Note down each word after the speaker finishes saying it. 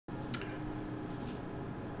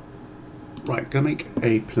Right, gonna make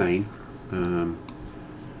a plane, and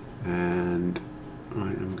I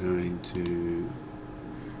am going to.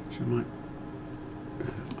 Should I might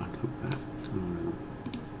unhook that?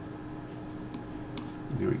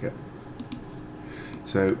 There we go.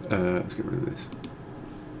 So let's get rid of this.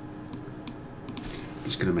 I'm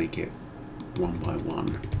just going to make it one by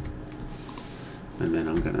one, and then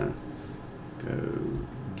I'm going to go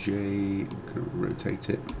J. I'm going to rotate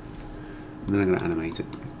it, and then I'm going to animate it.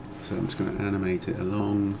 So I'm just going to animate it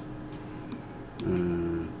along.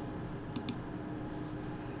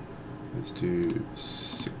 Let's do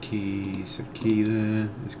set key there.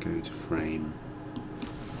 Let's go to frame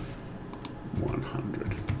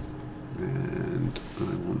 100, and I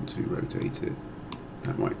want to rotate it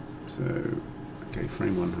that way. So, okay,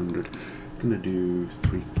 frame 100. I'm going to do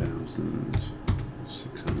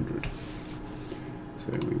 3,600.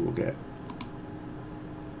 So we will get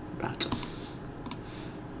that.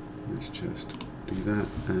 Let's just do that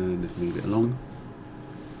and move it along.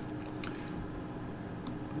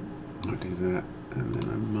 Might do that, and then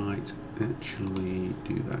I might actually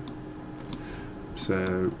do that.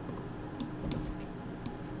 So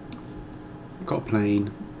got a plane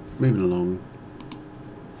moving along,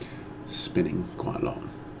 spinning quite a lot,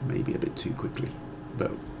 maybe a bit too quickly,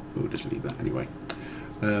 but we'll just leave that anyway.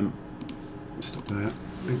 Stop that,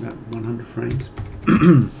 make that 100 frames.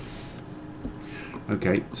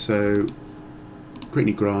 Okay, so create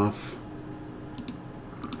a new graph,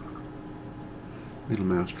 middle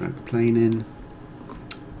mouse, drag the plane in.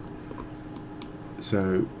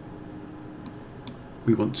 So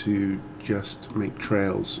we want to just make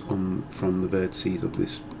trails from the vertices of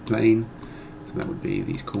this plane. So that would be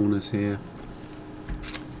these corners here.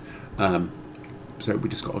 So we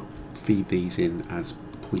just got to feed these in as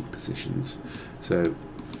point positions. So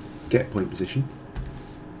get point position,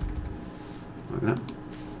 like that,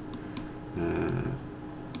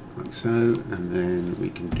 like so, and then we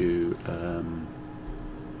can do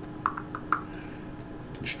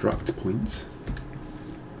construct points,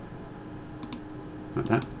 like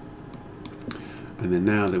that. And then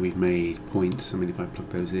now that we've made points, I mean, if I plug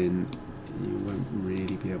those in, you won't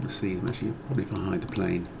really be able to see them. Actually, probably if I hide the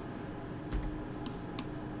plane.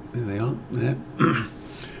 There they are, there.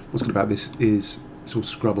 What's good about this is it's all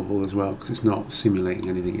scrubbable as well, because it's not simulating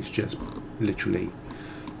anything, it's just literally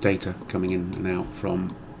data coming in and out from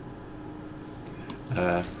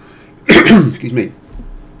excuse me,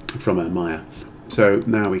 from a Maya. So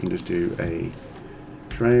now we can just do a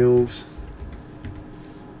trails,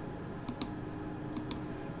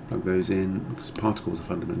 plug those in, because particles are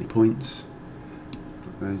fundamentally points.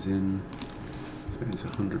 Plug those in, so it's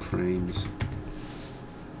 100 frames.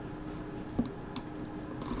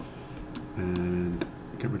 And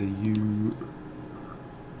get rid of U,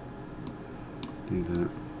 do that,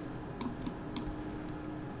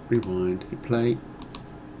 rewind, hit play,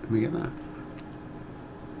 and we get that.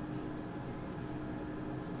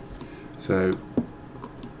 So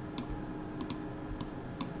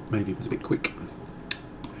maybe it was a bit quick.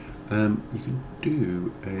 You can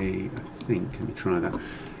do I think, let me try that.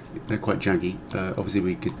 They're quite jaggy. Obviously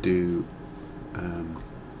we could do,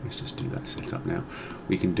 let's just do that setup now.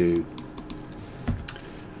 We can do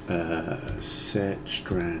set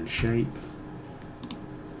strand shape.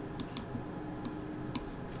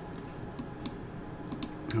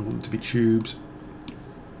 I want them to be tubes.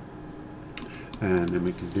 And then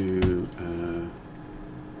we can do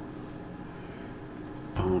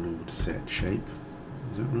Arnold set shape.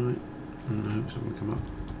 Is that right? No, it's not going to come up.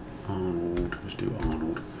 Arnold, let's do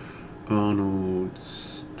Arnold. Arnold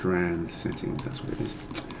strand settings, that's what it is.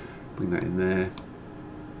 Bring that in there.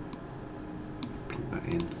 Plug that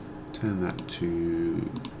in. Turn that to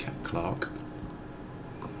Cat Clark.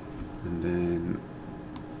 And then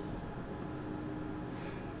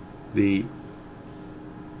the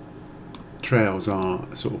trails are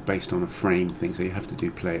sort of based on a frame thing, so you have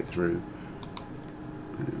to play it through.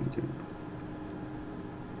 There we go.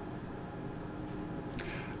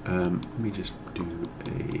 Let me just do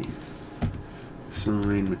a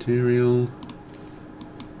sign material.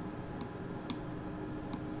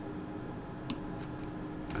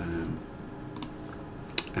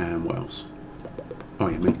 And what else? Oh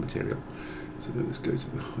yeah, make material. So let's go to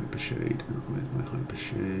the hypershade. Where's my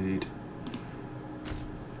hypershade?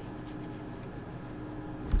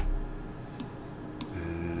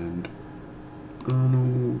 And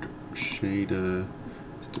Arnold shader.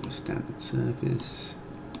 Let's do a standard surface.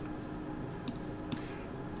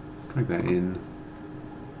 Drag that into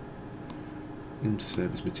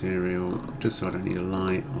surface material. Just so I don't need a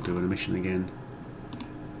light, I'll do an emission again.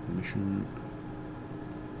 Emission.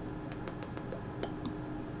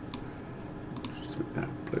 make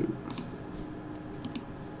that blue.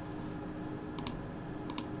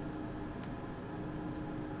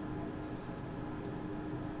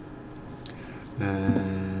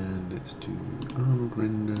 And let's do Arnold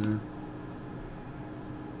render.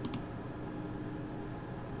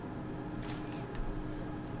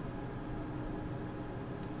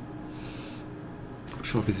 Not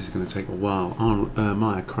sure if this is going to take a while.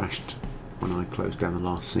 Maya crashed when I closed down the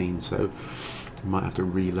last scene, so I might have to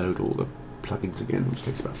reload all the plugins again, which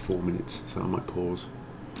takes about 4 minutes, so I might pause.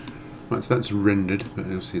 Right, so that's rendered, but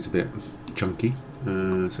obviously it's a bit chunky,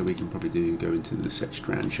 so we can probably go into the set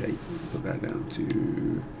strand shape and put that down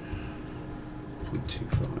to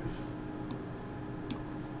 0.25.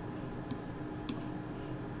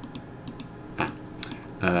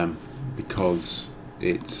 Because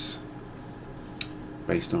it's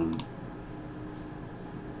based on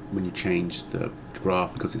when you change the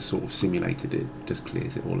graph, because it's sort of simulated, it just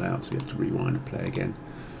clears it all out, so you have to rewind and play again.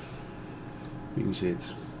 You can see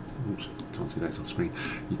it's, oops, can't see that, it's off screen.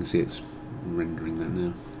 You can see it's rendering that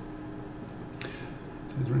now. So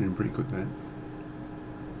it's rendering pretty quick there.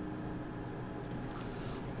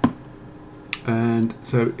 And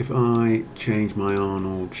so if I change my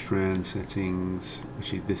Arnold strand settings,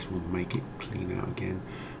 actually this will make it clean out again.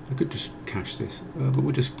 I could just cache this, but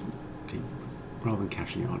we'll just keep, rather than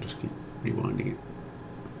caching it, I'll just keep rewinding it.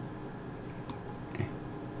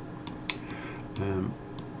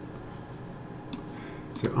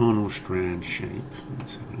 So Arnold strand shape,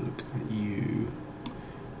 let's have a look at you.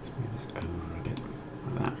 Let's move this over a bit,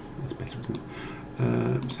 like that, that's better, isn't it?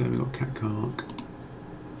 So we've got cat cark,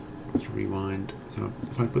 let's rewind. So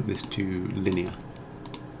if I put this to linear,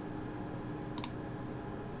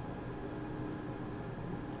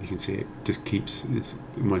 you can see it just keeps, it's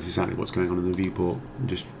almost exactly what's going on in the viewport,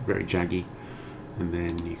 just very jaggy. And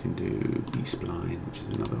then you can do B-spline, which is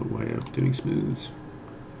another way of doing smooths.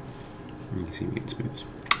 You can see me getting smooths.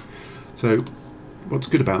 So what's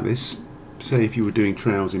good about this, say if you were doing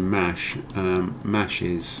trails in Mesh, Mesh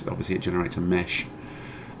is, obviously it generates a mesh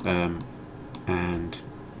and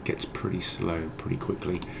gets pretty slow pretty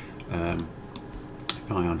quickly.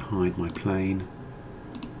 If I unhide my plane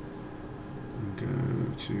and go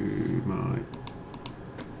to my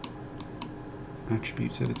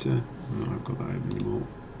attributes editor, no, I've got that open anymore.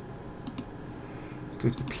 Let's go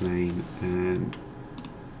to the plane and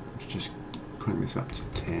let's just crank this up to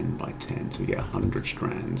 10 by 10 so we get 100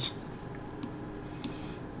 strands.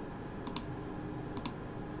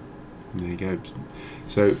 And there you go.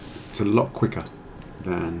 So it's a lot quicker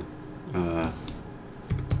than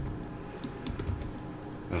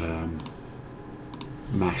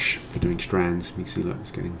Mesh for doing strands. You can see, look,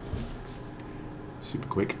 it's getting super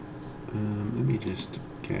quick. Let me just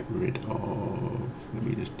get rid of, let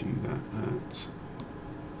me just do that at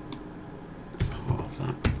half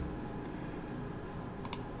that.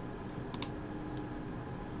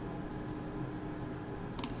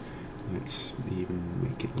 Let's even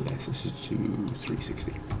make it less, let's just do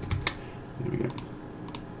 360. There we go.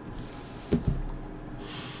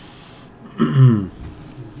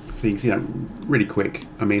 So you can see that really quick.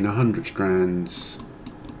 I mean, 100 strands,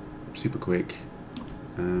 super quick.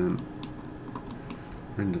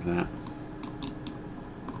 Render that.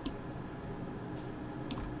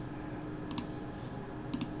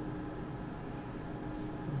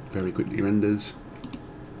 Very quickly renders.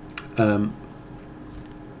 Let's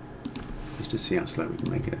just see how slow we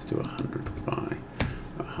can make it. Let's do 100 by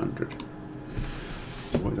 100.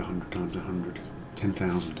 So what is 100 times 100?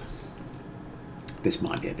 10,000. This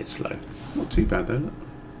might be a bit slow. Not too bad though, look.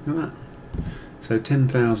 Look at that. So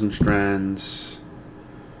 10,000 strands.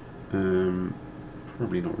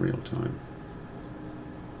 Probably not real time.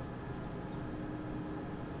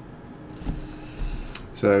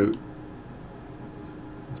 So it's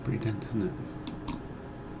pretty dense, isn't it?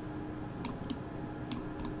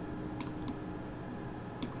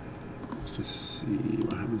 Let's just see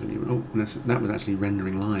what happens when you. Oh, that was actually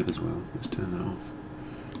rendering live as well. Let's turn that off.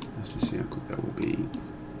 Let's just see how quick that will be.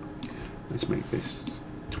 Let's make this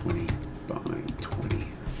 20 by 20.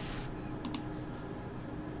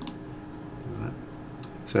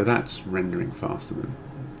 So that's rendering faster than,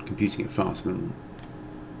 computing it faster than,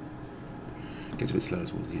 gets a bit slower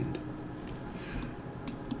towards the end.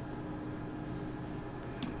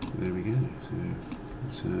 There we go,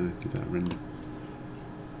 so let's give that a render.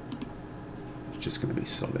 It's just going to be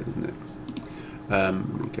solid, isn't it?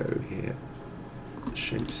 We go here,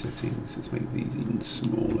 shape settings, let's make these even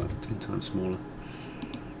smaller, 10 times smaller,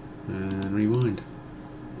 and rewind,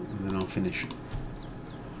 and then I'll finish.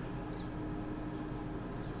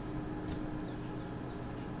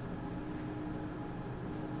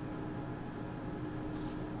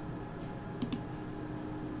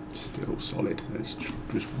 Still solid. Let's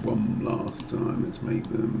just one last time. Let's make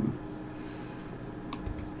them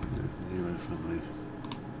 0.5.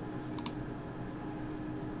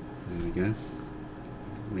 There we go.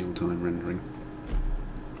 Real-time rendering.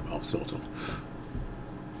 Well, sort of.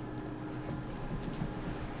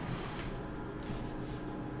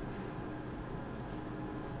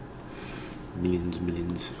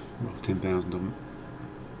 Millions. Well, 10,000 of them.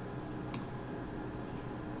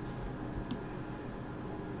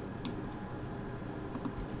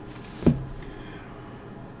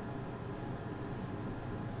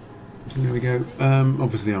 So there we go.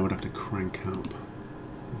 Obviously I would have to crank up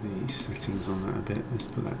the settings on that a bit. Let's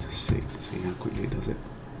put that to 6 to see how quickly it does it.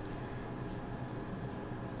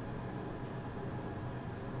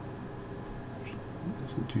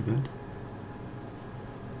 That's not too bad.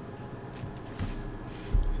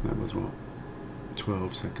 So that was what?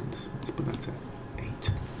 12 seconds. Let's put that to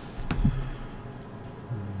 8.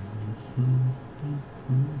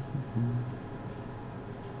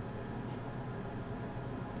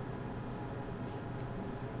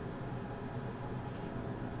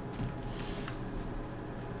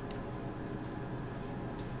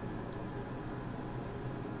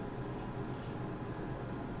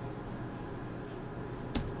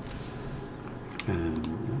 Let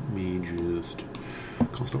me just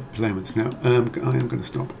can't stop playing with this now. I am going to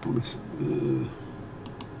stop, I promise.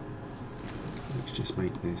 Let's just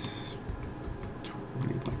make this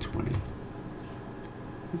 20 by 20,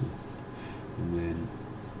 and then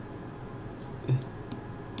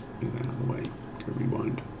get that out of the way. Go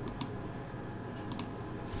rewind.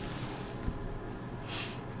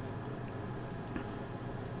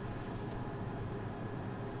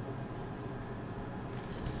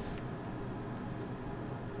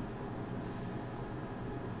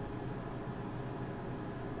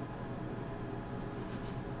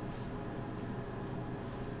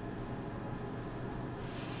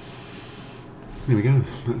 There we go,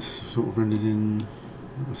 that's sort of rendered in,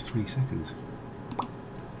 that was 3 seconds.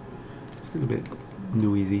 Still a bit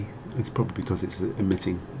noisy, it's probably because it's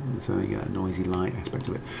emitting, so you get a noisy light aspect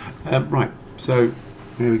of it. Right, so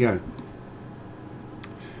there we go.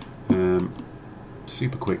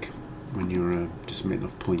 Super quick when you're just emitting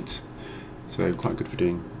off points, so quite good for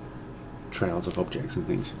doing trails of objects and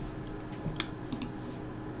things.